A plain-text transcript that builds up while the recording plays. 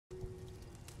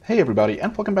Hey everybody,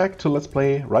 and welcome back to Let's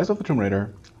Play Rise of the Tomb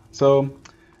Raider. So,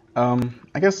 I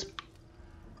guess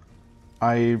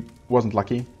I wasn't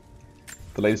lucky.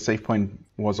 The latest save point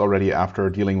was already after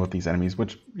dealing with these enemies,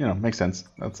 which, you know, makes sense.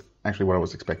 That's actually what I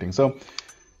was expecting. So,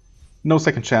 no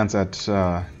second chance at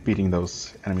beating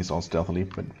those enemies all stealthily,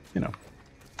 but, you know,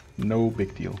 no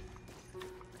big deal.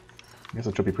 I guess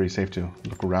it should be pretty safe to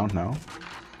look around now.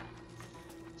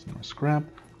 Some more scrap.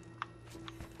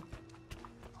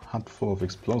 Hut full of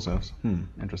explosives.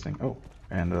 Interesting. Oh,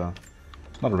 and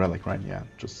not a relic, right? Yeah,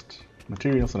 just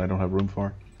materials that I don't have room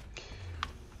for.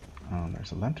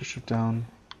 There's a lamp to shoot down.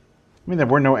 I mean, there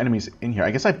were no enemies in here.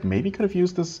 I guess I maybe could have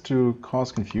used this to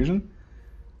cause confusion.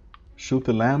 Shoot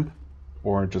the lamp,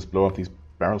 or just blow up these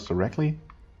barrels directly.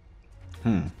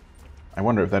 I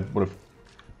wonder if that would have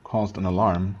caused an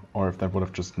alarm, or if that would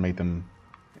have just made them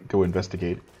go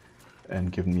investigate and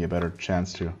given me a better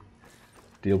chance to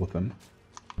deal with them.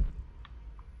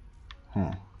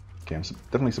 Okay, I'm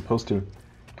definitely supposed to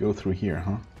go through here,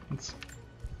 huh? Let's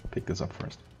pick this up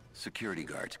first. Security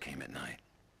guards came at night.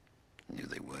 Knew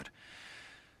they would.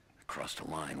 I crossed a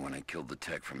line when I killed the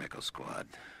tech from Echo Squad.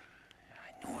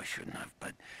 I knew I shouldn't have,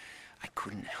 but I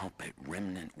couldn't help it.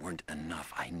 Remnant weren't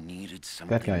enough. I needed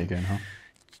something. That guy again, huh?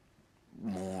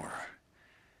 More.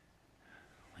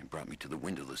 They brought me to the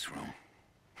windowless room.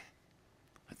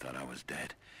 I thought I was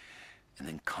dead. And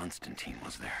then Constantine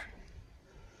was there.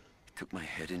 Took my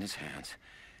head in his hands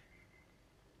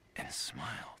and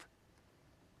smiled.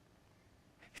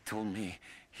 He told me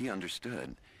he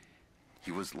understood.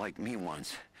 He was like me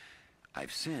once.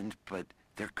 I've sinned, but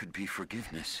there could be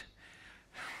forgiveness.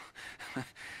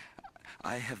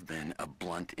 I have been a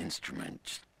blunt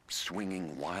instrument,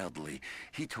 swinging wildly.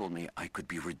 He told me I could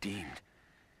be redeemed.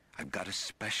 I've got a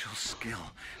special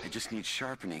skill. I just need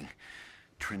sharpening.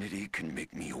 Trinity can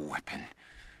make me a weapon.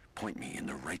 Point me in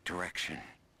the right direction.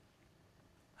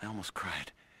 I almost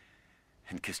cried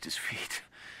and kissed his feet.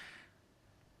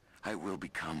 I will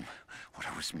become what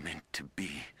I was meant to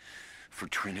be. For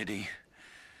Trinity,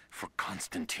 for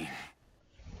Constantine.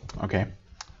 Okay.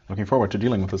 Looking forward to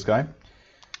dealing with this guy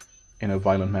in a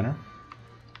violent manner.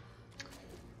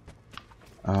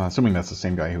 Assuming that's the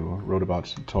same guy who wrote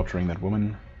about torturing that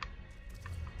woman.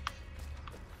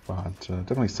 But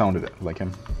definitely sounded like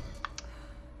him.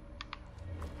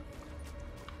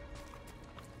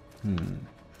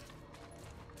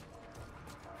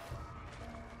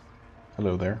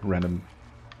 Hello there, random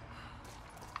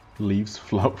leaves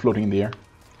floating in the air.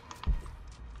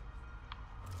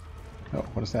 Oh,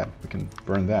 what is that? We can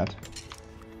burn that.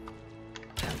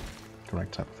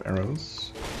 Correct type of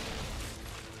arrows.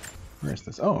 Where is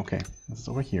this? Oh, okay. This is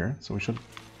over here, so we should...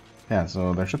 Yeah,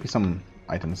 so there should be some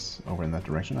items over in that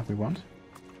direction that we want.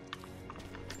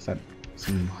 Is that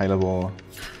some high-level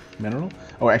mineral?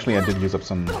 Oh, actually I did use up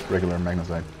some regular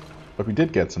magnesite. But we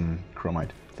did get some chromite.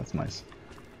 That's nice.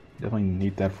 Definitely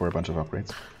need that for a bunch of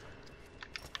upgrades.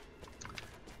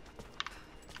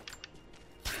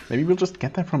 Maybe we'll just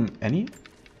get that from any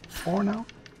ore now?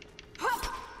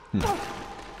 I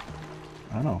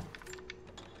don't know.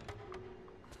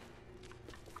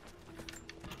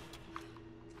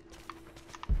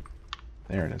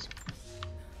 There it is.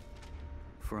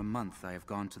 For a month I have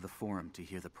gone to the Forum to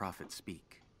hear the prophet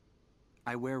speak.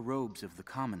 I wear robes of the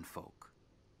common folk.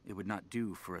 It would not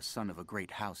do for a son of a great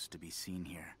house to be seen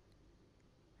here.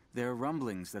 There are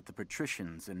rumblings that the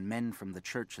patricians and men from the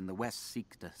church in the west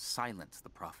seek to silence the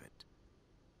prophet.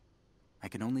 I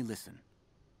can only listen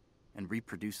and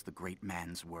reproduce the great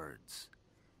man's words.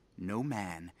 No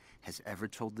man has ever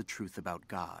told the truth about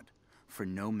God, for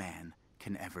no man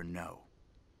can ever know.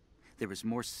 There is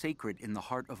more sacred in the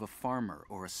heart of a farmer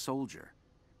or a soldier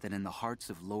than in the hearts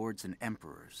of lords and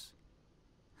emperors.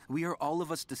 We are all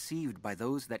of us deceived by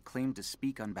those that claim to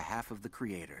speak on behalf of the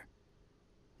Creator.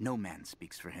 No man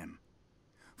speaks for him,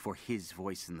 for his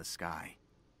voice in the sky,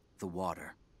 the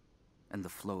water, and the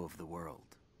flow of the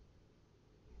world.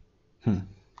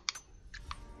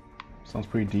 Sounds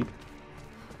pretty deep.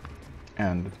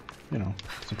 And, you know,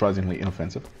 surprisingly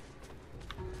inoffensive.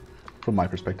 From my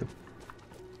perspective.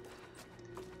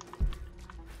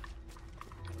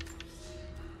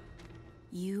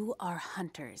 You are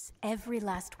hunters, every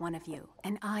last one of you,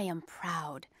 and I am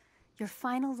proud. Your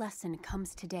final lesson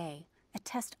comes today, a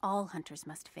test all hunters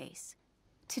must face.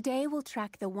 Today we'll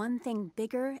track the one thing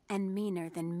bigger and meaner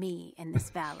than me in this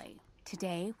valley.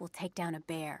 Today we'll take down a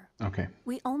bear. Okay.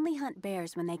 We only hunt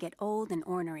bears when they get old and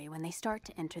ornery, when they start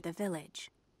to enter the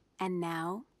village. And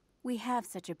now, we have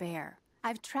such a bear.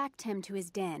 I've tracked him to his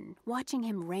den, watching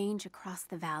him range across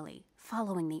the valley,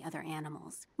 following the other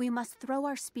animals. We must throw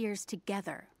our spears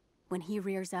together. When he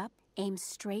rears up, aim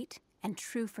straight and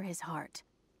true for his heart.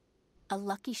 A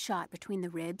lucky shot between the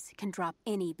ribs can drop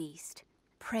any beast.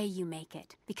 Pray you make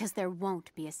it, because there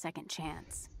won't be a second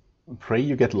chance. Pray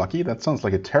you get lucky? That sounds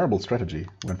like a terrible strategy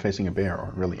when facing a bear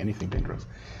or really anything dangerous.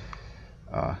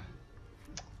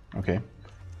 Okay.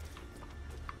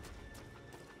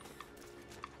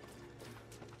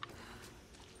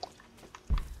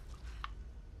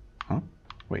 Huh?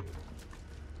 Wait.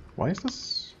 Why is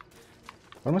this?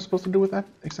 What am I supposed to do with that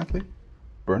exactly?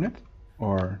 Burn it?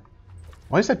 Or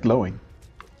why is that glowing?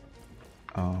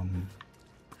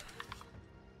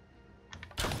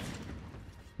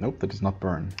 Nope, that does not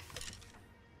burn.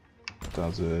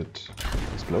 Does it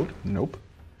explode? Nope.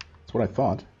 That's what I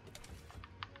thought.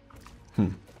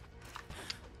 On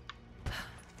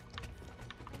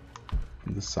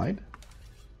this side?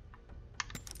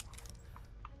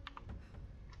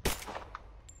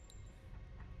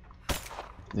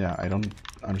 Yeah, I don't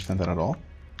understand that at all.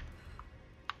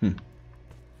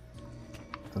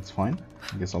 That's fine.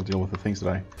 I guess I'll deal with the things that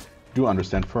I do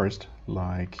understand first,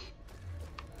 like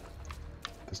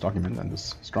this document and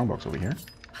this strongbox over here.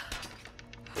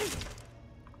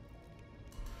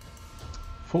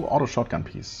 Full auto shotgun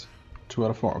piece. 2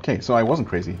 out of 4. Okay, so I wasn't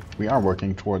crazy. We are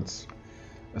working towards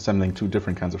assembling 2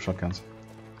 different kinds of shotguns.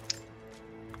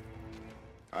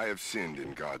 I have sinned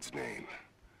in God's name.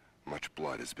 Much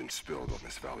blood has been spilled on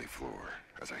this valley floor.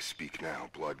 As I speak now,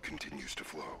 blood continues to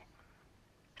flow.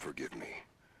 Forgive me.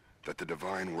 That the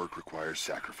divine work requires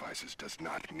sacrifices does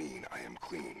not mean I am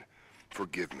clean.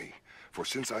 Forgive me, for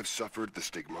since I've suffered the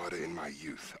stigmata in my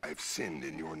youth, I have sinned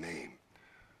in your name.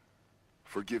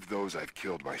 Forgive those I've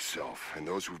killed myself, and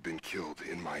those who've been killed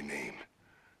in my name.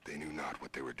 They knew not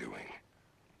what they were doing.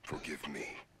 Forgive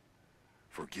me.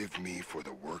 Forgive me, for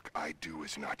the work I do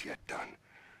is not yet done,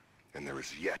 and there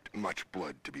is yet much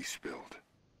blood to be spilled.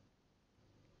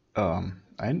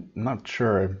 I'm not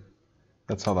sure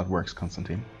that's how that works,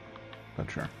 Constantine. But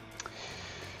sure.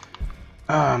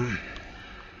 That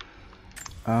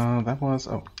was...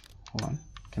 Oh, hold on.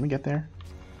 Can we get there?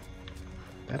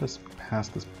 That is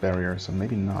past this barrier, so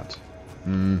maybe not.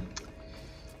 Dang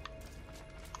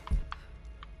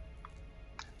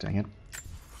it.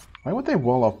 Why would they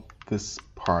wall off this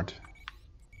part?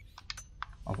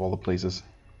 Of all the places.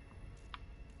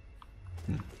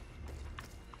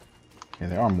 Okay,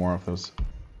 there are more of those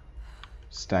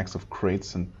stacks of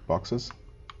crates and boxes.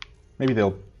 Maybe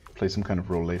they'll play some kind of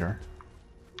role later.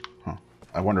 Huh.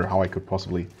 I wonder how I could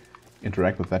possibly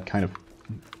interact with that kind of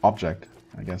object,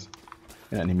 I guess,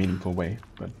 in any meaningful way,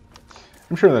 but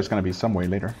I'm sure there's going to be some way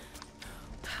later.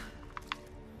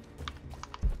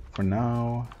 For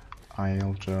now,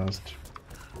 I'll just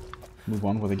move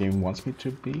on where the game wants me to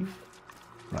be.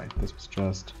 Right, this was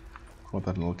just for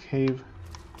that little cave.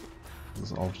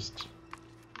 This is all just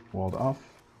walled off.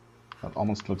 That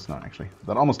almost looks... no, actually.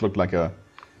 That almost looked like a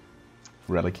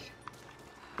relic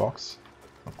box.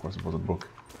 Of course it was a book.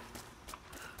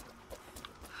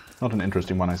 Not an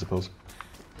interesting one, I suppose.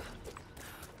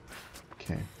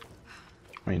 Okay.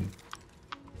 I mean...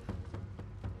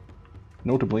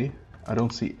 notably, I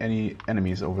don't see any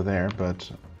enemies over there, but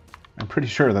I'm pretty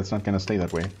sure that's not gonna stay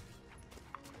that way.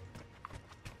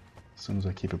 As soon as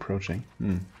I keep approaching.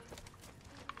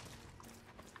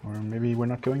 Or maybe we're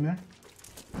not going there?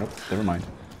 Nope, never mind.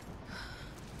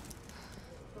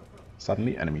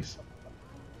 Suddenly enemies.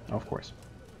 Of course.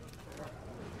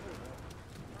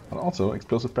 But also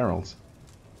explosive barrels.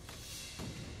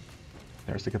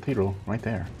 There's the cathedral, right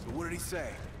there. So what did he say?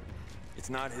 It's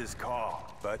not his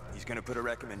call, but he's gonna put a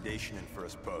recommendation in for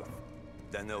us both.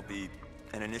 Then there'll be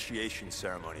an initiation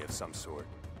ceremony of some sort.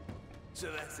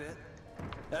 So that's it?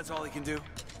 That's all he can do?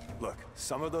 Look,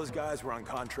 some of those guys were on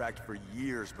contract for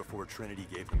years before Trinity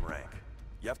gave them rank.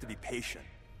 You have to be patient.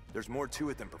 There's more to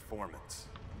it than performance.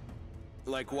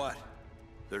 Like what?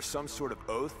 There's some sort of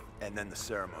oath, and then the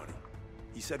ceremony.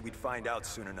 He said we'd find out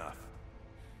soon enough.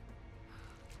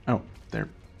 Oh, there.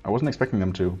 I wasn't expecting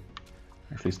them to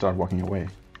actually start walking away.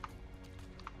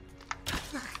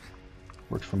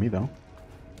 Works for me, though.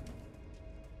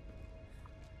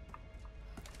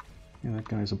 Yeah, that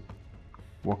guy's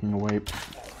walking away.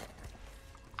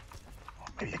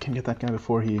 Maybe I can get that guy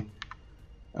before he...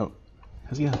 oh,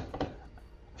 has he... I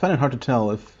find it hard to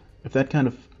tell if that kind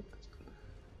of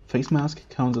face mask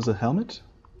counts as a helmet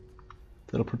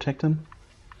that'll protect him.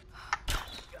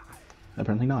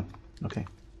 Apparently not. Okay.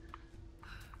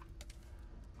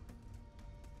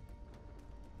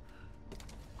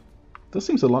 This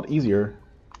seems a lot easier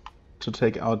to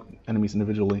take out enemies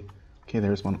individually. Okay,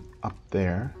 there's one up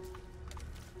there.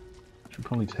 I should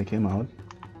probably take him out.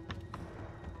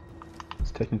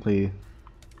 It's technically...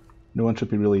 no one should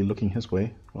be really looking his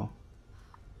way. Well,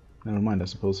 Never mind, I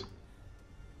suppose.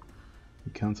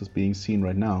 He counts as being seen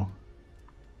right now.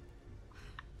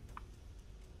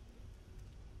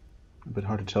 A bit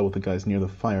hard to tell with the guys near the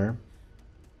fire.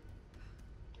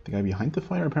 The guy behind the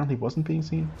fire apparently wasn't being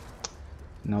seen.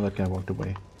 Now that guy walked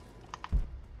away.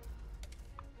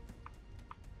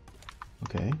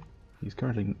 Okay, he's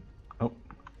currently... oh,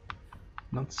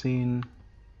 not seen...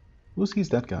 Who sees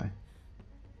that guy?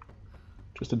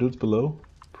 Just the dudes below?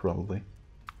 Probably.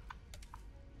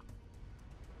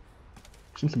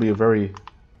 Seems to be a very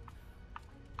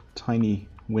tiny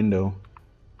window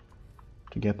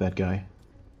to get that guy.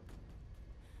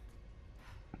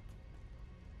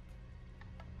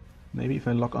 Maybe if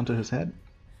I lock onto his head?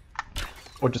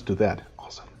 Or just do that.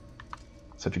 Awesome.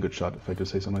 Such a good shot, if I do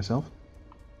say so myself.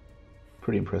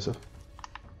 Pretty impressive.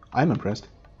 I'm impressed.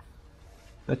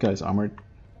 That guy's armored.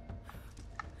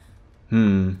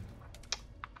 So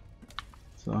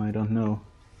I don't know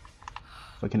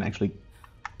if I can actually...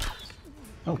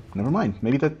 oh, never mind.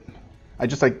 Maybe that... I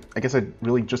guess I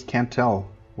really just can't tell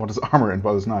what is armor and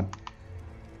what is not.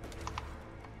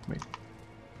 Wait.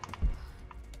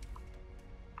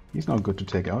 He's not good to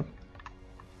take out.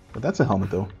 But that's a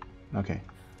helmet though. Okay.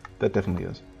 That definitely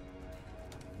is.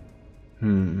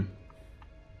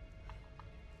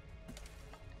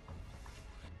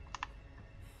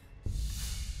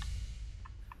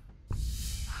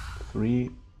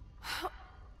 3,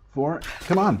 4,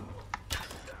 come on!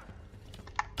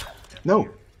 No!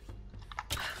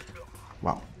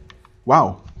 Wow.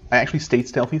 Wow! I actually stayed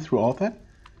stealthy through all of that?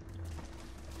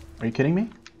 Are you kidding me?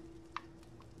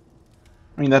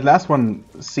 I mean, that last one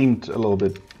seemed a little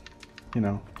bit, you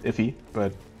know, iffy,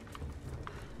 but...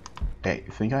 hey,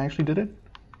 you think I actually did it?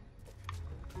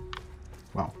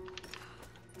 Wow.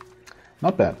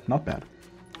 Not bad, not bad.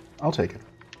 I'll take it.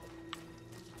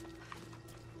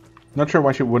 Not sure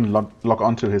why she wouldn't lock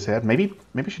onto his head. Maybe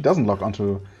she doesn't lock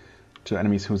onto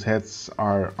enemies whose heads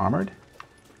are armored.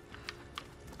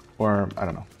 Or, I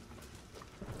don't know.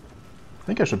 I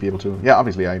think I should be able to. Yeah,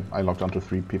 obviously I locked onto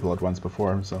 3 people at once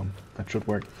before, so that should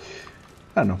work.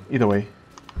 I don't know. Either way,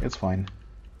 it's fine.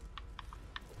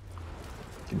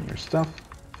 Give me your stuff,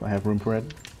 if I have room for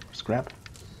it. Scrap.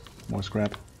 More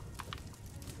scrap.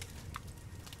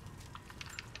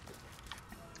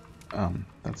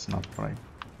 That's not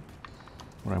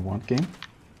what I want, game.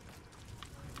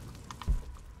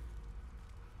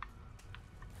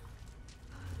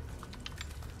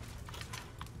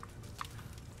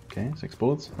 Okay, 6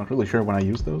 bullets. Not really sure when I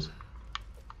use those.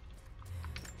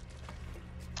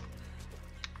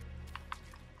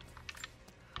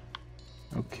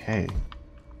 Okay.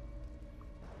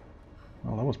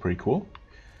 Well, that was pretty cool.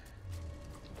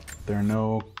 There are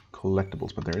no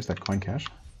collectibles, but there is that coin cache.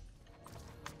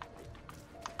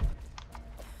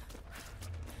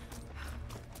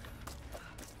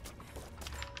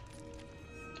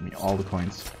 Give me all the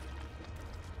coins.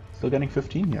 Still getting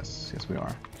 15? Yes, yes we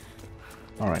are.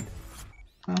 Alright.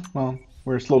 Well,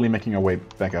 we're slowly making our way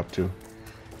back up to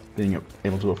being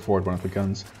able to afford one of the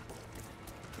guns.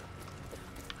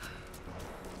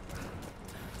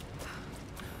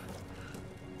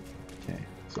 Okay,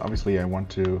 so obviously I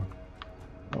want to...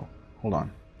 oh, hold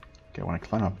on. Okay, I want to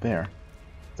climb up there.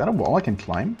 Is that a wall I can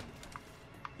climb?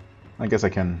 I guess I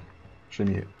can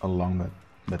shimmy along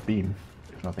that beam,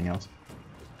 if nothing else.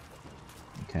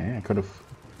 Okay, I could have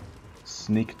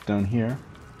sneaked down here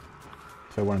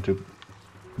if I wanted to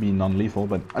be non-lethal,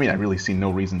 but I mean, I really see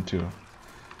no reason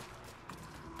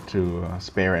to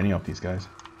spare any of these guys.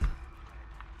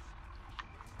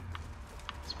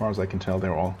 As far as I can tell,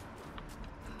 they're all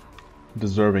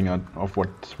deserving of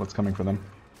what's coming for them.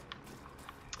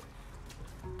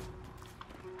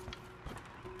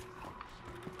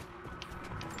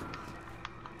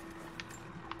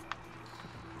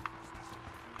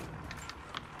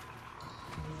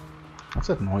 What's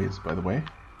that noise, by the way?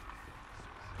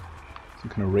 Some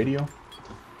kind of radio?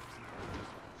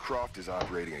 Croft is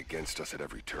operating against us at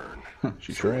every turn.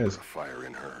 She sure is. A fire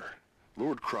in her.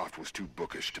 Lord Croft was too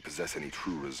bookish to possess any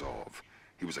true resolve.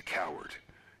 He was a coward.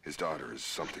 His daughter is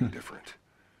something different.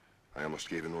 I almost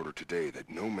gave an order today that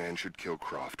no man should kill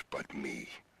Croft but me.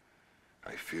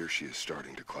 I fear she is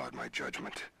starting to cloud my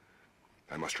judgment.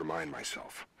 I must remind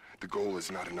myself, the goal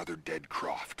is not another dead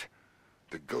Croft.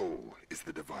 The goal is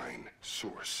the divine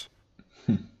source.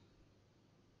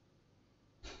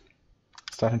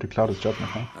 Starting to cloud his judgment,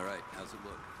 huh? All right, how's it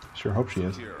look? Sure hope she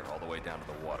is. Here, all the way down to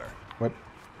the water. What?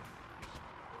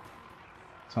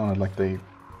 Sounded like they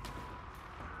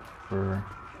were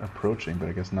approaching, but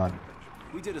I guess not.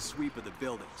 We did a sweep of the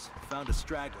buildings, found a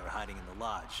straggler hiding in the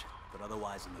lodge, but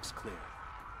otherwise it looks clear.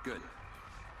 Good.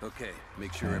 Okay,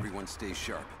 make sure everyone stays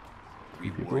sharp. Are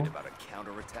you people. worried about a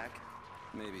counterattack?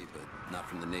 Maybe, but not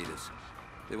from the natives.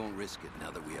 They won't risk it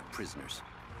now that we have prisoners.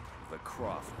 The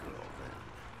Croft girl,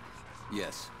 then.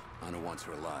 Yes, Anna wants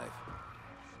her alive.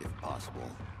 If possible.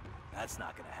 That's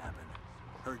not gonna happen.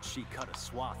 Heard she cut a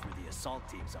swath through the assault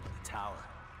teams up at the tower.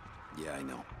 Yeah, I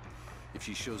know. If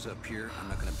she shows up here, I'm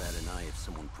not gonna bat an eye if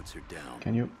someone puts her down.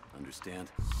 Can you understand?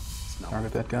 It's not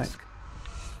target worth that the guy? risk.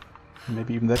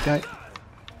 Maybe even that guy?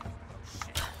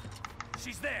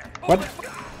 She's there. What?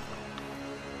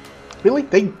 Really?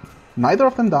 They... neither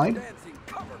of them died? Dancing,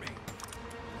 cover me.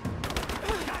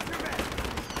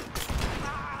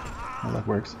 Well, that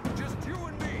works. Just you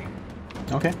and me.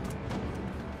 Okay.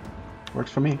 Works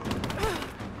for me.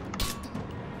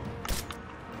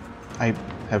 I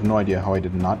have no idea how I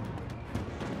did not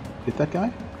hit that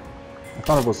guy. I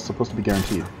thought it was supposed to be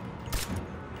guaranteed.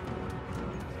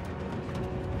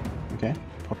 Okay,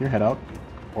 pop your head out.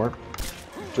 Or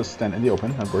just stand in the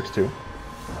open, that works too.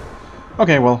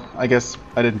 Okay, well, I guess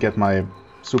I didn't get my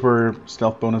super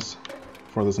stealth bonus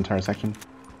for this entire section.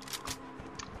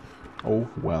 Oh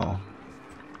well.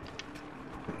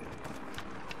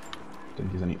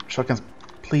 Didn't use any shotguns.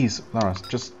 Please, Lara,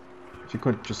 just... if you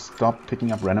could just stop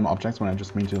picking up random objects when I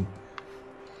just mean to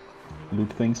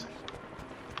loot things.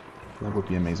 That would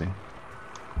be amazing.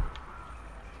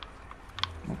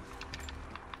 Oh.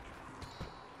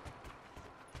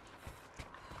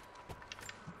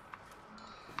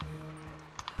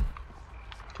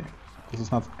 Okay, this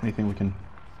is not anything we can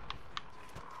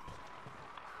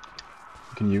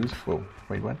use. Whoa,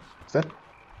 wait, what? Is that?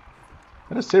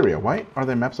 That is Syria. Why are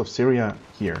there maps of Syria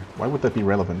here? Why would that be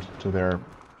relevant to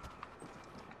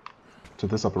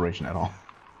this operation at all?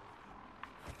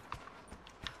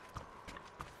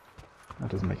 That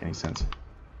doesn't make any sense.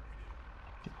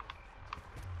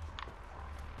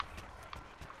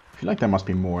 I feel like there must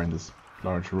be more in this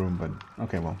large room, but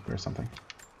okay, well, there's something.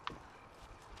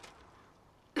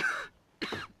 This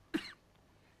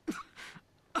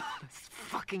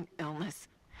fucking illness.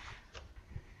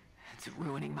 It's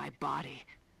ruining my body.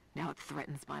 Now it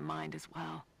threatens my mind as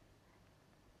well.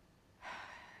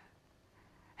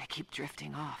 I keep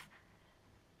drifting off.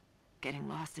 Getting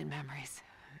lost in memories.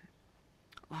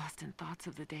 Lost in thoughts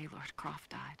of the day Lord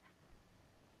Croft died.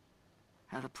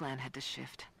 How the plan had to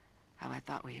shift. How I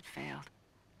thought we had failed.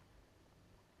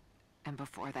 And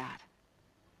before that,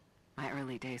 my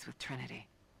early days with Trinity.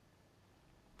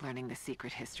 Learning the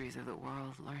secret histories of the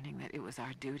world, learning that it was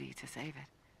our duty to save it.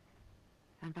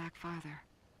 And back farther,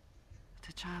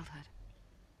 to childhood.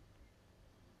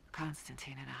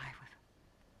 Constantine and I,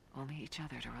 with only each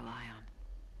other to rely on.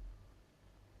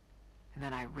 And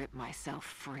then I ripped myself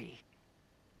free.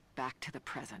 Back to the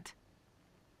present.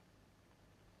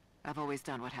 I've always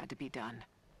done what had to be done.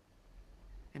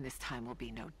 And this time will be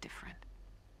no different.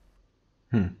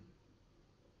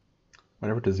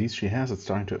 Whatever disease she has, it's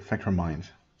starting to affect her mind.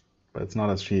 But it's not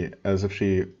as if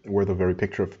she were the very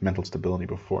picture of mental stability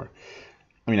before.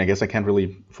 I mean, I guess I can't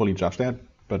really fully judge that,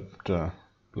 but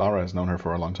Lara has known her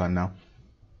for a long time now.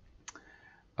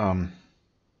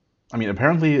 I mean,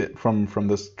 apparently from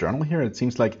this journal here, it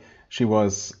seems like she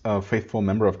was a faithful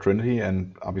member of Trinity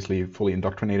and obviously fully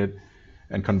indoctrinated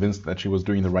and convinced that she was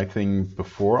doing the right thing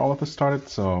before all of this started,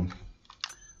 so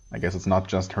I guess it's not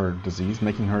just her disease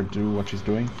making her do what she's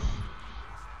doing.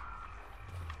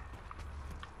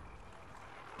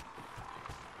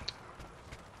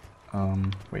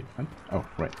 Wait, what? Oh,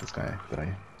 right, this guy that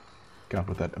I got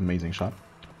with that amazing shot.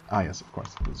 Ah, yes, of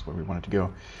course, this is where we wanted to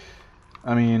go.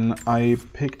 I mean, I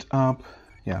picked up,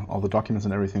 yeah, all the documents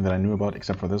and everything that I knew about,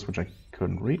 except for this, which I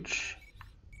couldn't reach.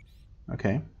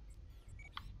 Okay.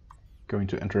 Going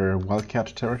to enter Wildcat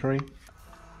territory.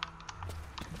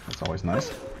 That's always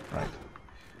nice. Right.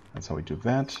 That's how we do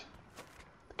that.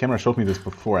 The camera showed me this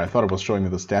before. I thought it was showing me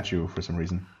the statue for some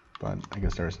reason, but I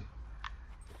guess there's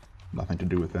nothing to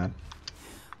do with that.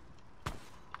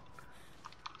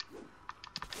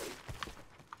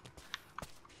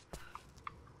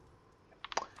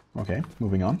 Okay,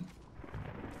 moving on.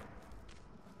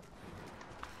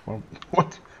 Well,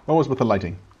 what was with the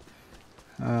lighting?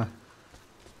 That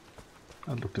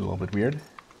looked a little bit weird.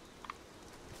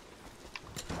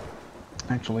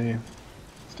 Actually,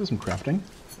 let's do some crafting.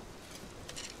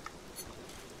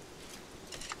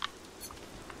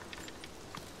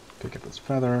 Pick up this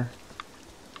feather.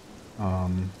 So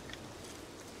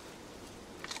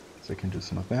I can do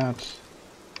some of that.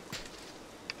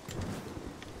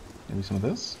 Maybe some of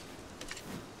this?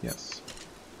 Yes.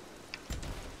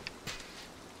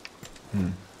 I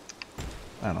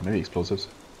don't know, maybe explosives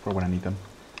for when I need them.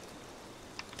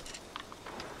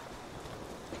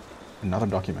 Another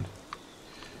document.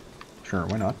 Sure,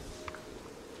 why not?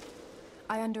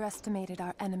 I underestimated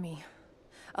our enemy.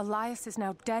 Elias is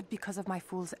now dead because of my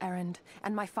fool's errand,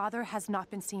 and my father has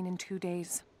not been seen in 2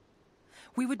 days.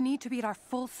 We would need to be at our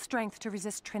full strength to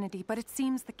resist Trinity, but it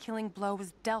seems the killing blow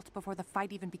was dealt before the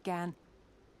fight even began.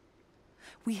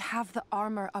 We have the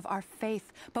armor of our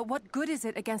faith, but what good is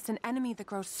it against an enemy that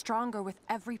grows stronger with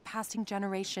every passing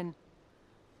generation?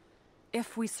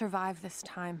 If we survive this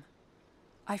time,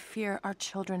 I fear our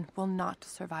children will not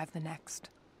survive the next.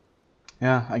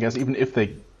 Yeah, I guess even if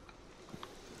they,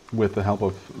 with the help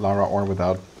of Lara or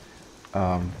without,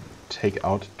 take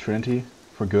out Trinity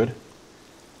for good,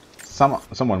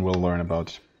 someone will learn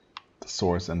about the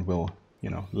source and will, you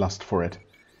know, lust for it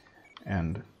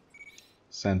and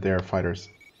send their fighters.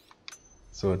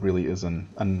 So it really is an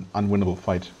unwinnable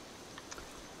fight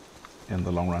in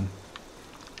the long run.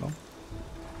 So.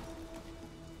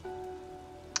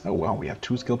 Oh wow, we have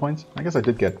 2 skill points. I guess I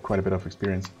did get quite a bit of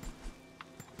experience.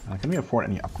 Can we afford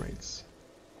any upgrades?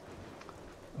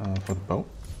 For the bow?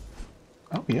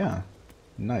 Oh yeah,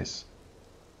 nice.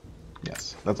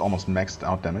 Yes, that's almost maxed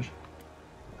out damage.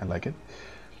 I like it.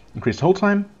 Increased hold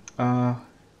time.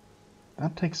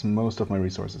 That takes most of my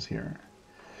resources here.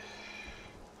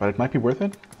 But it might be worth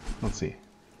it. Let's see.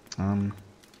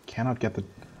 Cannot get the...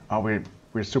 Oh,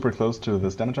 we're super close to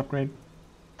this damage upgrade.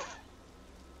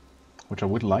 Which I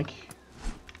would like.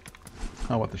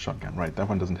 Oh, what, the shotgun. Right, that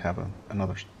one doesn't have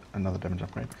another damage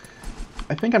upgrade.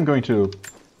 I think I'm going to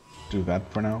do that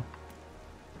for now.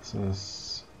 This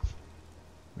is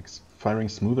makes firing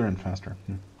smoother and faster.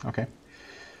 Okay.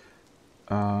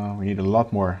 We need a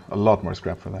lot more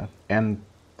scrap for that. And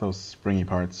those springy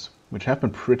parts, which have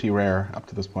been pretty rare up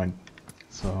to this point.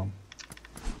 So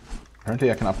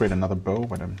apparently I can upgrade another bow,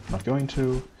 but I'm not going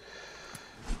to.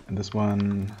 And this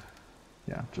one,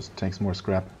 yeah, just takes more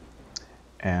scrap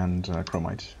and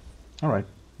chromite. Alright,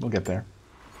 we'll get there.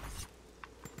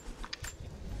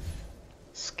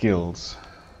 Skills.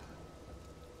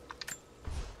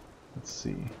 Let's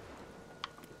see.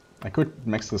 I could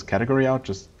max this category out,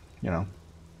 just, you know.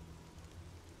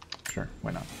 Sure,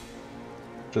 why not?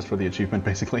 Just for the achievement,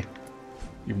 basically.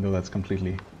 Even though that's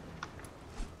completely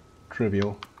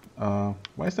trivial.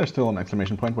 Why is there still an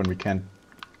exclamation point when we can't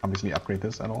obviously upgrade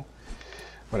this at all?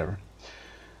 Whatever.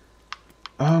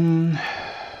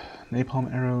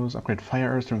 Napalm arrows, upgrade fire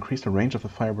arrows to increase the range of the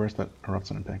fire burst that erupts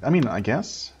on impact. I mean, I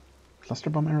guess. Cluster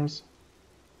bomb arrows?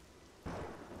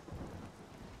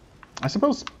 I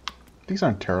suppose these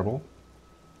aren't terrible.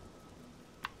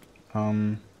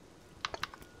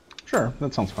 Sure,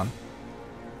 that sounds fun.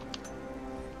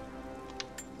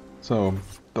 So,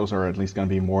 those are at least going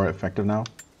to be more effective now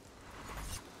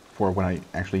for when I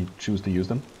actually choose to use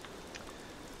them.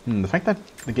 The fact that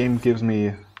the game gives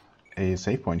me a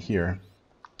save point here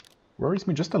worries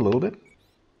me just a little bit.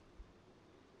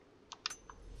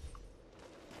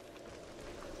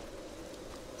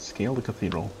 Scale the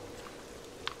cathedral.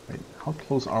 Wait, how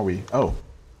close are we? Oh,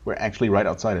 we're actually right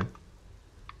outside it.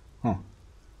 Huh.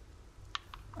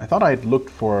 I thought I'd looked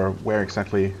for where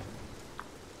exactly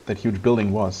that huge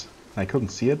building was. I couldn't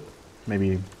see it.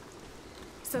 Maybe...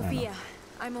 Sophia,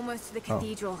 I'm almost to the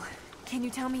cathedral. Can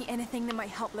you tell me anything that might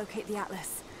help locate the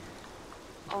Atlas?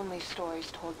 Only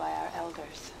stories told by our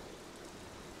elders.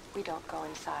 We don't go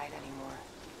inside anymore.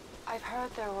 I've heard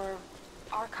there were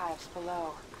archives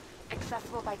below,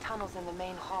 accessible by tunnels in the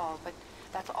main hall, but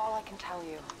that's all I can tell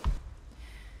you.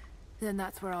 Then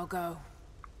that's where I'll go.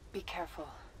 Be careful.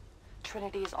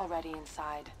 Trinity is already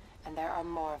inside, and there are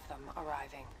more of them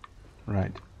arriving.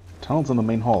 Right. Tunnels in the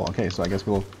main hall. Okay, so I guess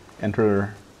we'll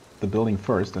enter the building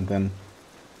first and then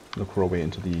look for a way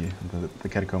into the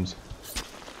catacombs.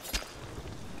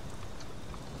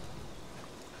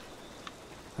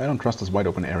 I don't trust this wide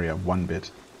open area one bit.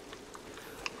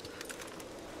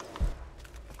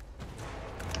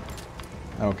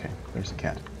 Okay, there's a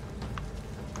cat.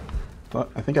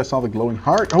 I think I saw the glowing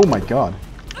heart. Oh my god.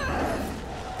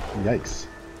 Yikes.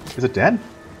 Is it dead?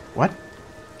 What?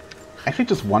 Actually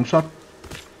just one shot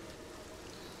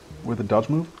with a dodge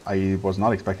move? I was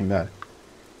not expecting that.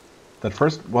 That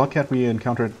first wildcat we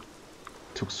encountered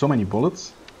took so many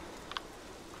bullets.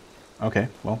 Okay,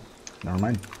 well, never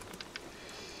mind.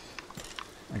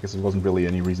 I guess it wasn't really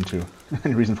any reason to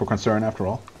any reason for concern after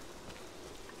all.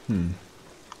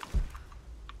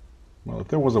 Well, if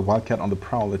there was a wildcat on the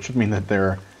prowl, it should mean that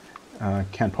there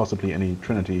can't possibly any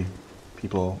Trinity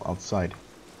people outside.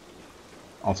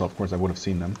 Also, of course, I would have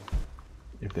seen them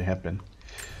if they had been.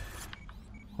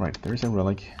 Right, there's a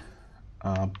relic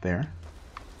up there.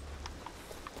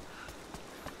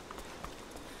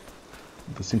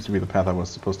 This seems to be the path I was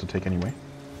supposed to take anyway.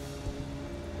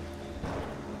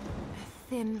 A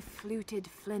thin, fluted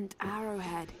flint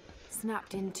arrowhead.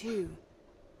 Snapped in two.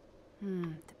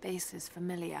 The base is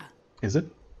familiar. Is it?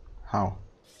 How?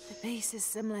 The base is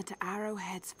similar to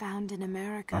arrowheads found in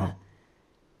America.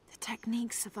 The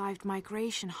technique survived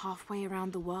migration halfway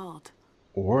around the world.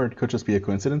 Or it could just be a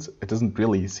coincidence. It doesn't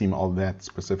really seem all that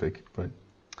specific, but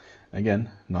again,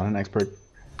 not an expert.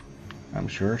 I'm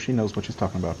sure she knows what she's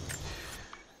talking about.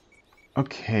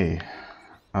 Okay.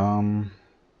 I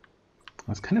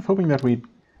was kind of hoping that we'd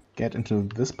get into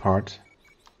this part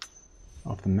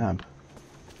of the map.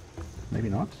 Maybe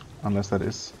not, unless that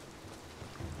is...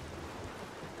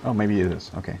 Oh, maybe it is.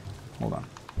 Okay, hold on.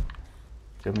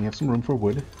 Definitely have some room for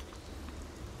wood.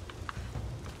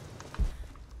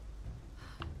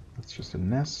 That's just a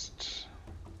nest.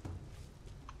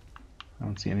 I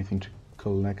don't see anything to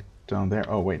collect down there.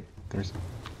 Oh wait, there's...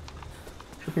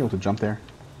 Should be able to jump there.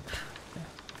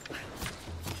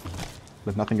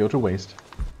 Let nothing go to waste.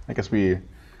 I guess we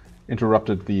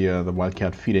interrupted the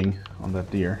wildcat feeding on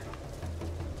that deer.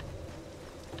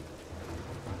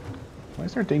 Why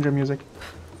is there danger music?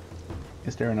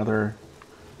 Is there another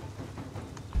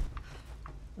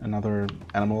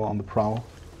animal on the prowl?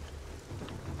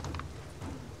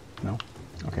 No?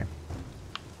 Okay.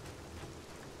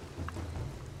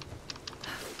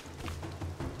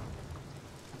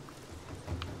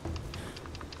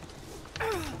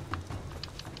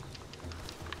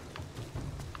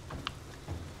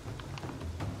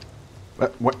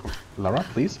 What? Lara,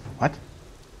 please? What?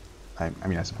 I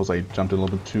mean, I suppose I jumped a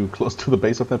little bit too close to the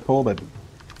base of that pole, but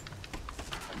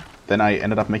then I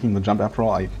ended up making the jump after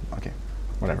all. Okay,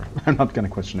 whatever. I'm not gonna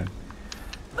question it.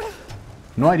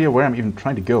 No idea where I'm even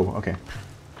trying to go. Okay.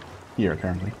 Here,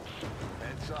 apparently.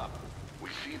 Heads up. We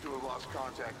seem to have lost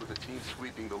contact with the team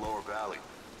sweeping the lower valley.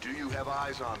 Do you have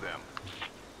eyes on them?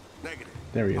 Negative.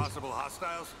 There he is. Possible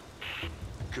hostiles?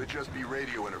 Could just be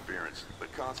radio interference,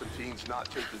 but Constantine's not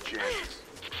taking chances.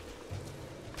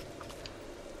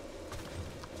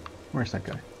 Where's that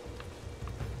guy?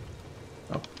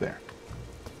 Oh, there.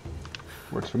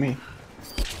 Works for me.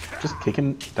 Just kick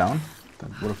him down. That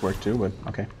would have worked too, but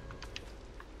okay.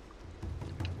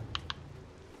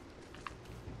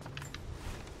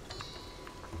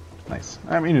 Nice.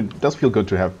 I mean, it does feel good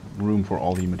to have room for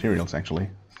all the materials, actually.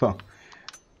 So,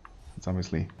 it's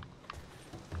obviously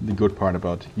the good part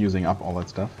about using up all that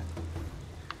stuff.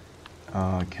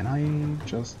 Can I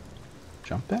just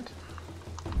jump that?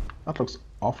 That looks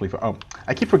awfully far. Oh,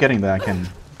 I keep forgetting that I can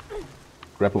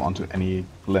grapple onto any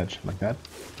ledge like that.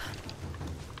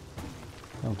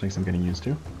 That'll take some getting used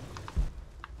to.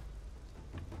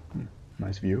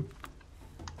 Nice view.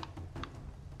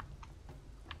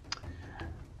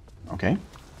 Okay.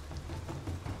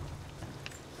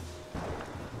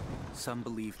 Some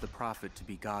believe the prophet to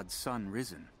be God's son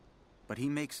risen, but he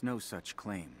makes no such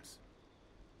claims.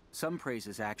 Some praise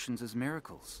his actions as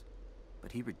miracles,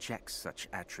 but he rejects such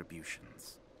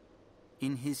attributions.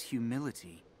 In his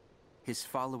humility, his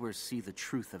followers see the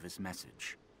truth of his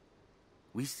message.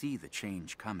 We see the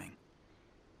change coming.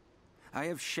 I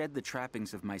have shed the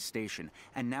trappings of my station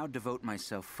and now devote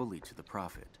myself fully to the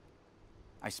prophet.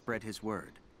 I spread his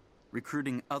word,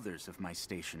 recruiting others of my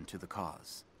station to the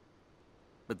cause.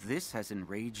 But this has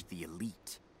enraged the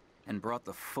elite and brought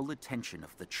the full attention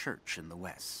of the church in the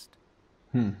West.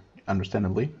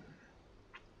 Understandably.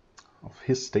 Of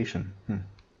his station.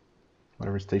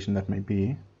 Whatever station that may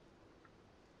be.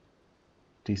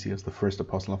 DC is the first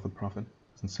apostle of the prophet.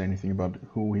 Doesn't say anything about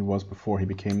who he was before he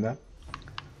became that.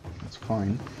 That's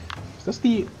fine. Is this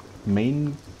the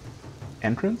main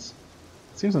entrance?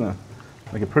 It seems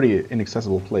like a pretty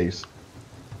inaccessible place.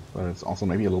 But it's also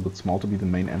maybe a little bit small to be the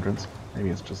main entrance. Maybe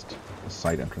it's just a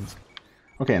side entrance.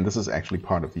 Okay, and this is actually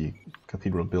part of the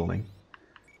cathedral building.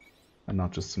 And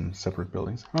not just some separate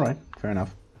buildings. Alright, fair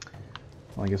enough.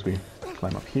 Well, I guess we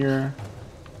climb up here.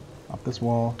 Up this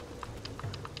wall.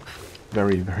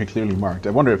 Very, very clearly marked. I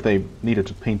wonder if they needed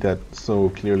to paint that so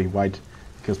clearly white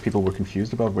because people were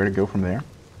confused about where to go from there.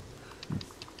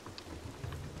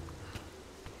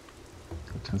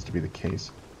 That tends to be the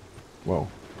case. Whoa.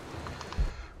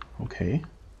 Okay.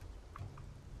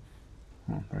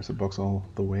 Well, there's a box all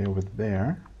the way over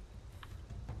there.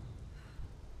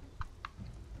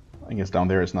 I guess down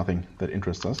there is nothing that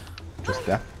interests us. Just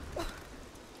death.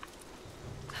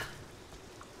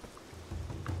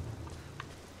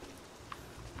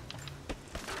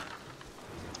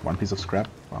 One piece of scrap?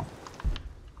 Wow.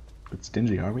 Bit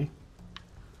stingy, are we?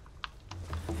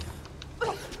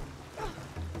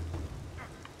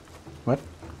 What?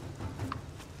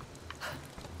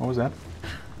 What was that?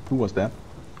 Who was that?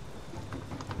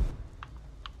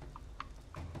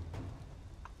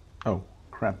 Oh,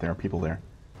 crap, there are people there.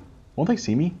 Won't they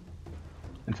see me?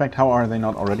 In fact, how are they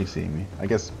not already seeing me? I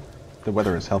guess the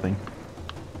weather is helping.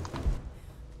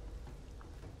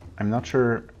 I'm not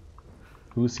sure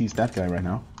who sees that guy right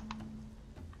now.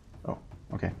 Oh,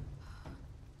 okay.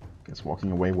 Guess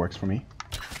walking away works for me.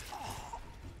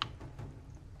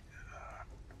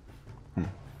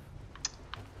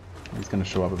 He's gonna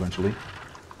show up eventually.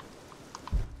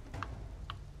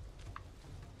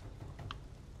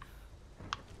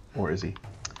 Or is he?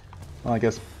 Well, I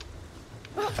guess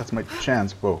that's my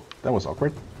chance. Whoa, that was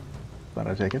awkward. But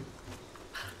I take it.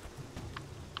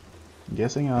 I'm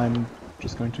guessing I'm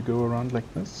just going to go around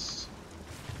like this.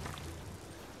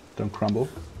 Don't crumble.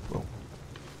 Whoa.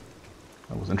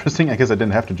 That was interesting. I guess I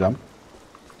didn't have to jump.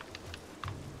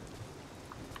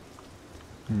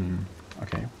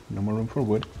 Okay, no more room for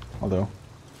wood. Although,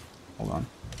 hold on.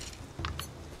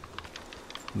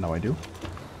 Now I do.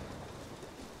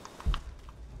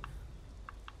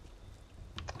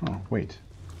 Oh, wait.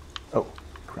 Oh,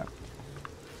 crap.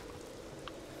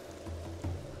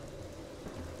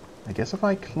 I guess if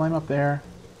I climb up there...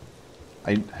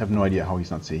 I have no idea how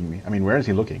he's not seeing me. I mean, where is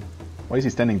he looking? Why is he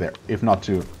standing there, if not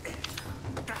to...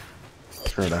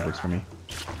 Sure, that works for me.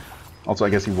 Also, I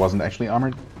guess he wasn't actually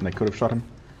armored, and I could have shot him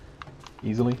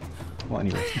easily. Well,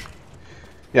 anyway.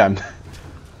 Yeah,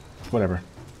 whatever.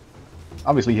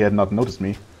 Obviously, he had not noticed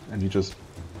me, and he just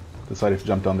decided to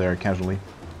jump down there casually.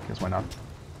 Guess why not?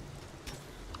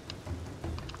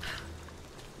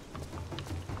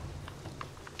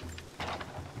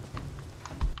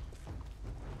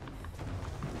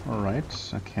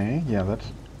 Alright, okay, yeah,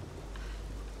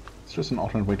 it's just an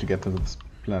alternate way to get to this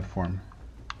platform.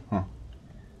 Huh.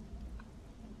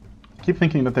 I keep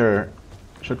thinking that there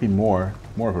should be more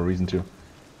of a reason to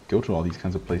go to all these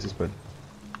kinds of places, but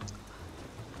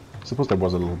I suppose there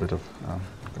was a little bit of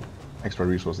extra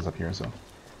resources up here, so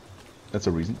that's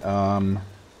a reason.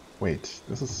 Wait,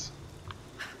 this is...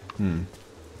 I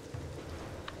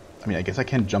mean, I guess I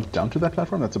can't jump down to that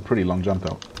platform? That's a pretty long jump,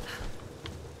 though.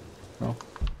 Well,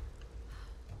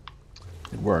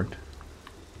 it worked.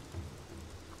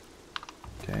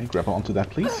 Okay, grapple onto that,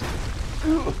 please.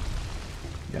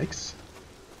 Yikes.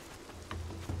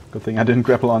 Good thing I didn't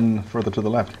grapple on further to the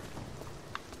left.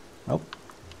 Well,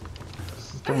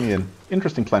 this is definitely an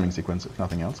interesting climbing sequence, if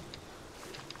nothing else.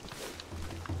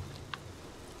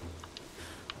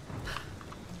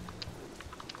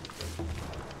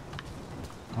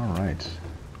 Alright.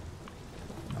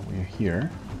 Now we're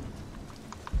here.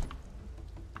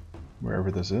 Wherever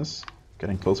this is.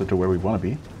 Getting closer to where we want to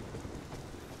be.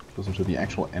 Closer to the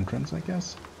actual entrance, I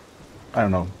guess. I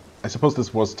don't know. I suppose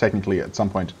this was technically at some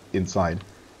point inside.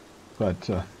 But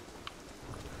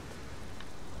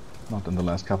not in the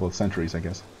last couple of centuries, I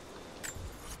guess.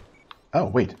 Oh,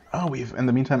 wait. Oh, we've, in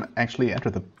the meantime, actually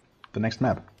entered the next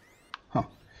map. Huh.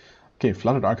 Okay,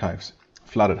 flooded archives.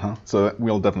 Flooded, huh? So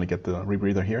we'll definitely get the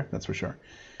rebreather here, that's for sure.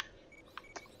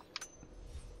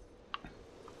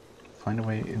 Find a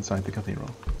way inside the cathedral.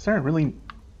 Is there really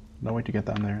no way to get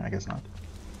down there? I guess not.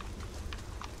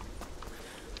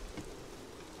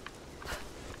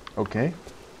 Okay.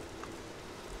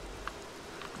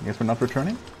 I guess we're not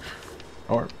returning?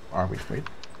 Or are we? Wait.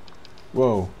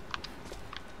 Whoa.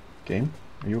 Game?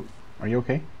 Are you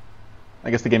okay? I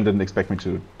guess the game didn't expect me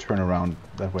to turn around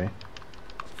that way.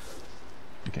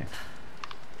 Okay.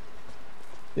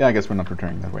 Yeah, I guess we're not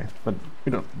returning that way. But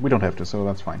we don't have to, so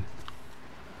that's fine.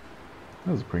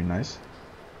 That was pretty nice.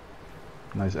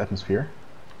 Nice atmosphere.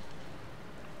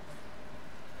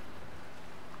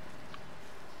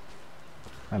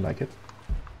 I like it.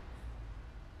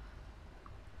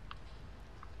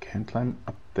 Can climb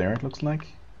up there, it looks like.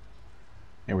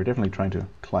 Yeah, we're definitely trying to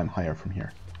climb higher from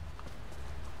here.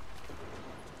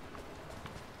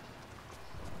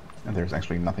 And there's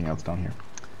actually nothing else down here.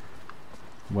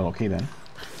 Well, okay then.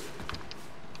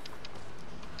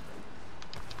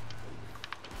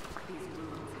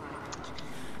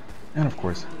 And of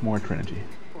course, more Trinity.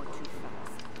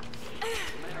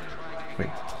 Wait,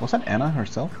 was that Anna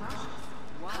herself?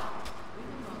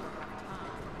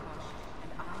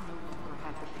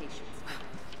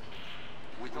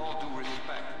 With all due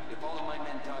respect, if all of my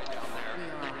men die down there... We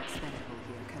are all expendable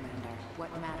here, Commander.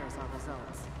 What matters are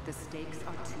results. The stakes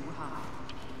are too high.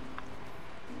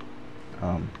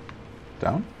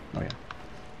 Down? Oh yeah.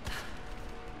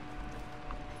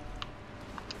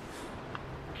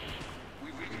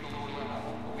 We've reached the lower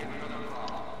level, but we have another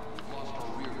problem. We've lost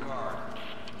our rear guard.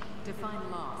 Define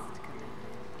lost, Commander.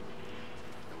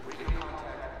 No radio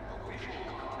contact, no visual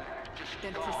contact. Just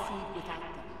Then gone. proceed without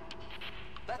them.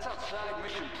 That's outside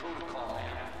mission protocol,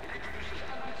 man. It introduces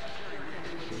unnecessary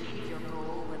risks. Achieve your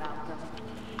goal without them.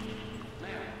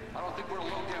 Man, I don't think we're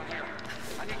alone down here.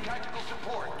 I I need tactical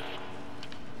support.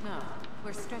 No,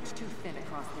 we're stretched too thin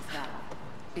across this valley.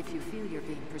 If you feel you're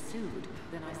being pursued,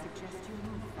 then I suggest you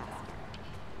move faster.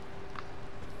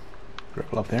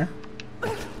 Grapple up there.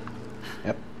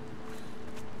 Yep.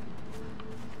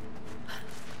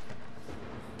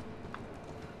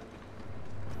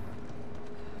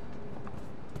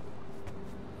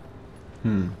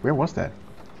 Where was that?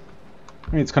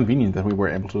 I mean, it's convenient that we were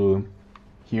able to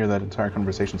hear that entire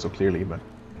conversation so clearly, but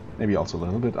maybe also a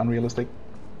little bit unrealistic.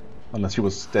 Unless she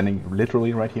was standing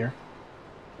literally right here.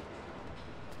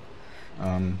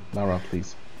 Lara,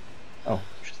 please. Oh,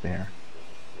 she's there.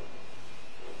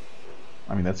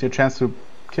 I mean, that's your chance to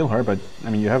kill her, but I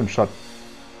mean, you haven't shot...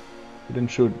 You didn't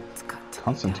shoot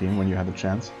Constantine when you had the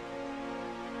chance.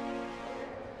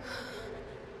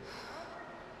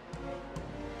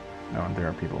 No, and there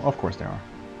are people. Of course there are.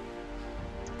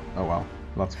 Oh wow,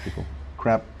 lots of people.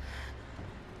 Crap.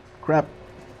 Crap.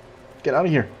 Get out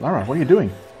of here. Lara, what are you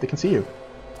doing? They can see you.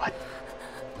 What?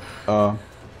 Oh,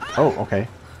 okay.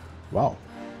 Wow.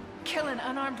 Kill an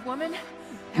unarmed woman?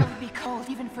 That would be cold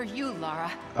even for you, Lara.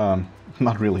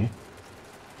 Not really.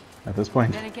 At this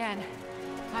point. Then again,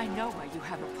 I know why you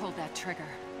haven't pulled that trigger.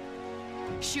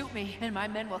 Shoot me, and my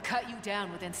men will cut you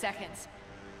down within seconds.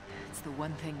 It's the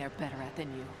one thing they're better at than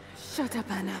you. Shut up,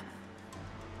 Anna.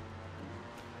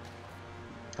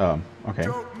 Okay.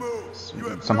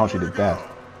 Somehow she did that.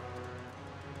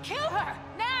 Kill her!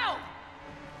 Now!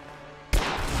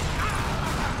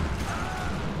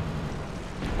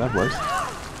 That works.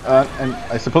 And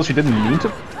I suppose she didn't mean to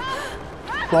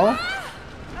fall?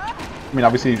 I mean,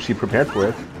 obviously she prepared for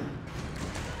it.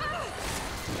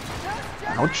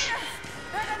 Ouch.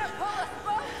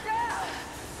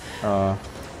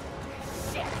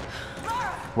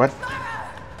 What?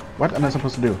 What am I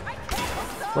supposed to do?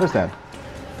 What is that?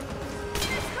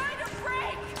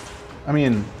 I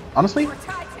mean, honestly?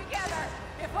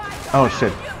 Oh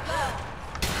shit.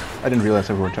 I didn't realize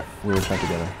that we were tied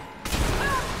together.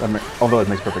 Although it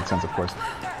makes perfect sense, of course.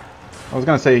 I was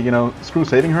gonna say, you know, screw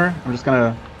saving her. I'm just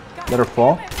gonna let her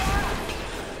fall.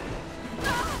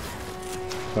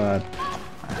 But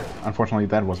unfortunately,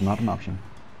 that was not an option.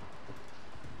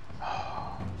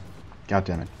 God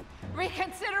damn it.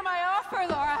 Reconsider my offer,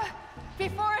 Lara,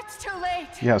 before it's too late.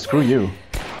 Yeah, screw you.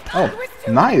 Oh,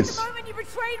 nice.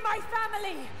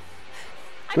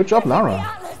 Good job,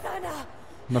 Lara.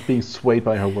 Not being swayed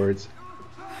by her words.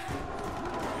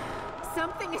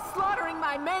 Something is slaughtering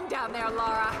my men down there,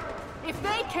 Lara. If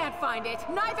they can't find it,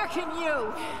 neither can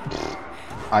you.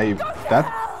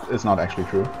 That is not actually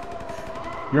true.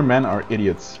 Your men are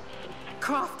idiots.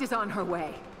 Croft is on her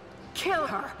way. Kill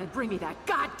her and bring me that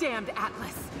goddamned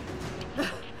Atlas.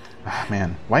 Ah,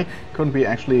 man, why couldn't we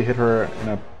actually hit her in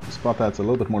a spot that's a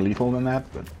little bit more lethal than that?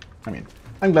 But I mean,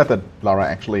 I'm glad that Lara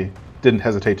actually didn't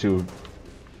hesitate to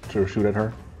shoot at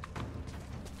her.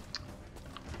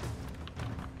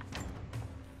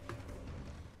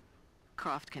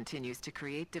 Croft continues to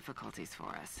create difficulties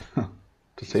for us.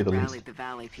 To say the least. Rallied the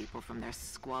valley people from their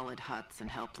squalid huts and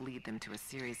helped lead them to a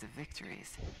series of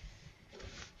victories.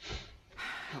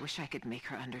 I wish I could make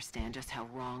her understand just how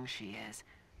wrong she is.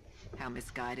 How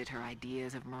misguided her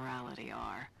ideas of morality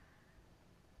are.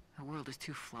 The world is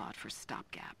too flawed for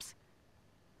stopgaps.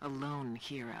 A lone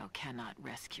hero cannot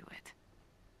rescue it.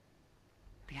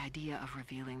 The idea of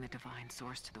revealing the divine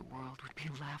source to the world would be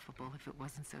laughable if it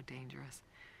wasn't so dangerous.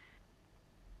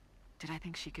 Did I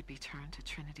think she could be turned to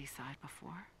Trinity's side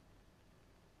before?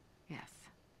 Yes.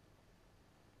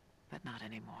 But not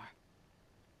anymore.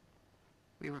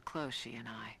 We were close, she and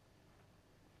I.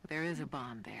 There is a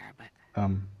bond there, but...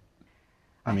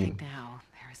 I think now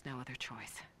there is no other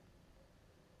choice.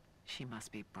 She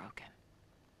must be broken.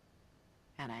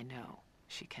 And I know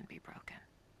she can be broken.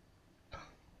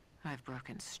 I've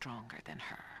broken stronger than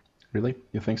her. Really?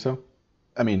 You think so?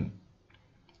 I mean...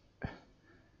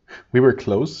 We were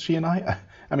close, she and I?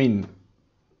 I mean,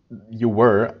 you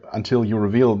were, until you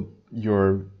revealed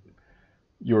your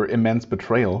immense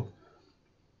betrayal.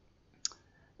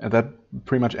 And that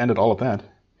pretty much ended all of that.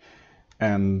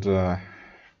 And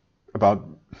about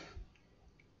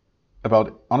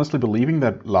honestly believing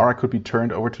that Lara could be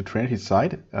turned over to Trinity's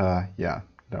side? Yeah,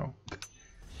 no.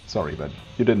 Sorry, but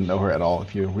you didn't know her at all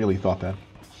if you really thought that.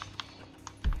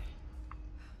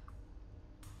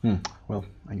 Well,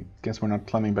 I guess we're not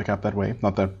climbing back up that way.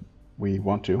 Not that we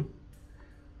want to.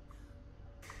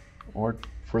 Or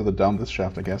further down this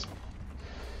shaft, I guess.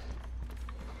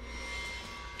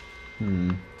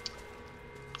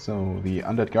 So, the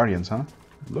Undead Guardians, huh?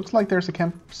 Looks like there's a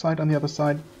campsite on the other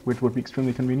side, which would be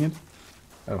extremely convenient.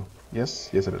 Oh, yes?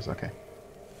 Yes it is, okay.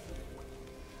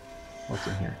 What's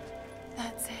in here?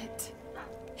 That's it.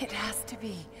 to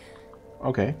be.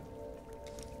 Okay.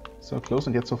 So close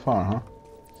and yet so far, huh?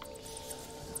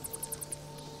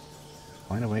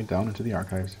 Find a way down into the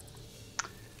archives.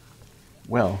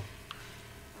 Well.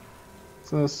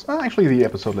 So actually the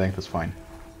episode length is fine.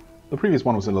 The previous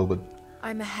one was a little bit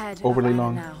I'm ahead overly of Anna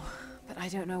long now, but I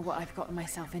don't know what I've gotten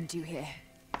myself into here.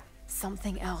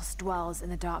 Something else dwells in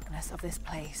the darkness of this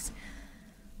place.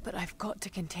 But I've got to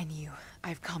continue.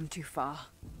 I've come too far.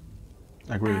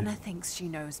 Agreed. Anna thinks she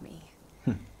knows me.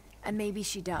 And maybe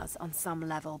she does on some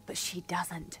level, but she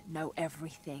doesn't know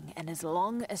everything. And as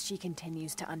long as she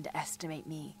continues to underestimate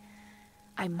me,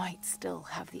 I might still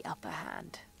have the upper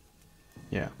hand.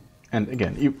 Yeah. And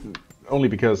again, only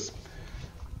because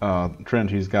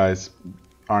Trinity's guys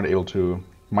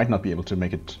might not be able to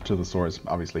make it to the source,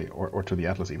 obviously, or to the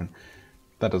Atlas even.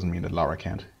 That doesn't mean that Lara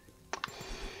can't.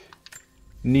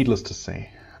 Needless to say.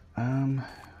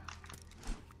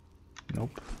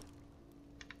 Nope.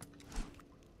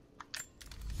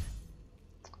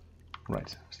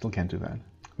 Right, still can't do that.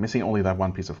 Missing only that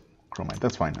one piece of chromite.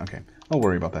 That's fine, okay. I'll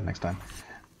worry about that next time.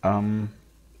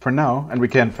 For now, and we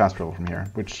can fast travel from here,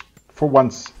 which for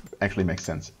once actually makes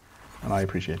sense. And I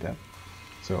appreciate that.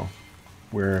 So,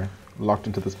 we're locked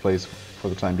into this place for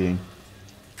the time being.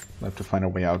 We'll have to find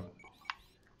our way out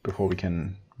before we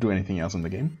can do anything else in the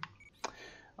game.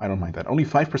 I don't mind that. Only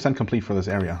 5% complete for this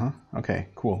area, huh? Okay,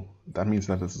 cool. That means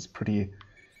that this is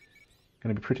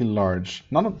gonna be pretty large.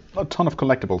 Not a ton of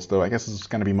collectibles, though. I guess it's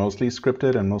gonna be mostly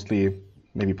scripted and mostly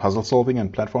maybe puzzle solving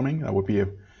and platforming. That would be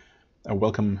a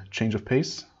welcome change of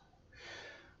pace.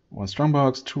 1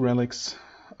 strongbox, 2 relics,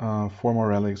 4 more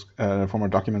relics, 4 more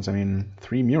documents. I mean,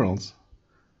 3 murals,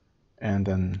 and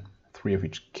then 3 of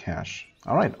each cache.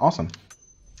 All right, awesome.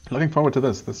 Looking forward to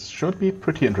this. This should be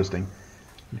pretty interesting.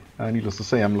 Needless to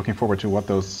say, I'm looking forward to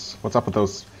what's up with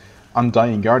those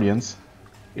undying guardians,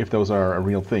 if those are a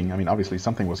real thing. I mean, obviously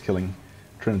something was killing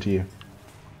Trinity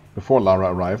before Lara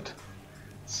arrived.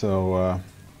 So,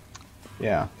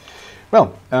 yeah.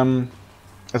 Well,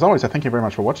 as always, I thank you very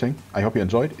much for watching. I hope you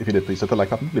enjoyed. If you did, please hit the like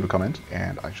button, leave a comment,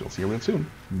 and I shall see you real soon.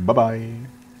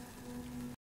 Bye-bye.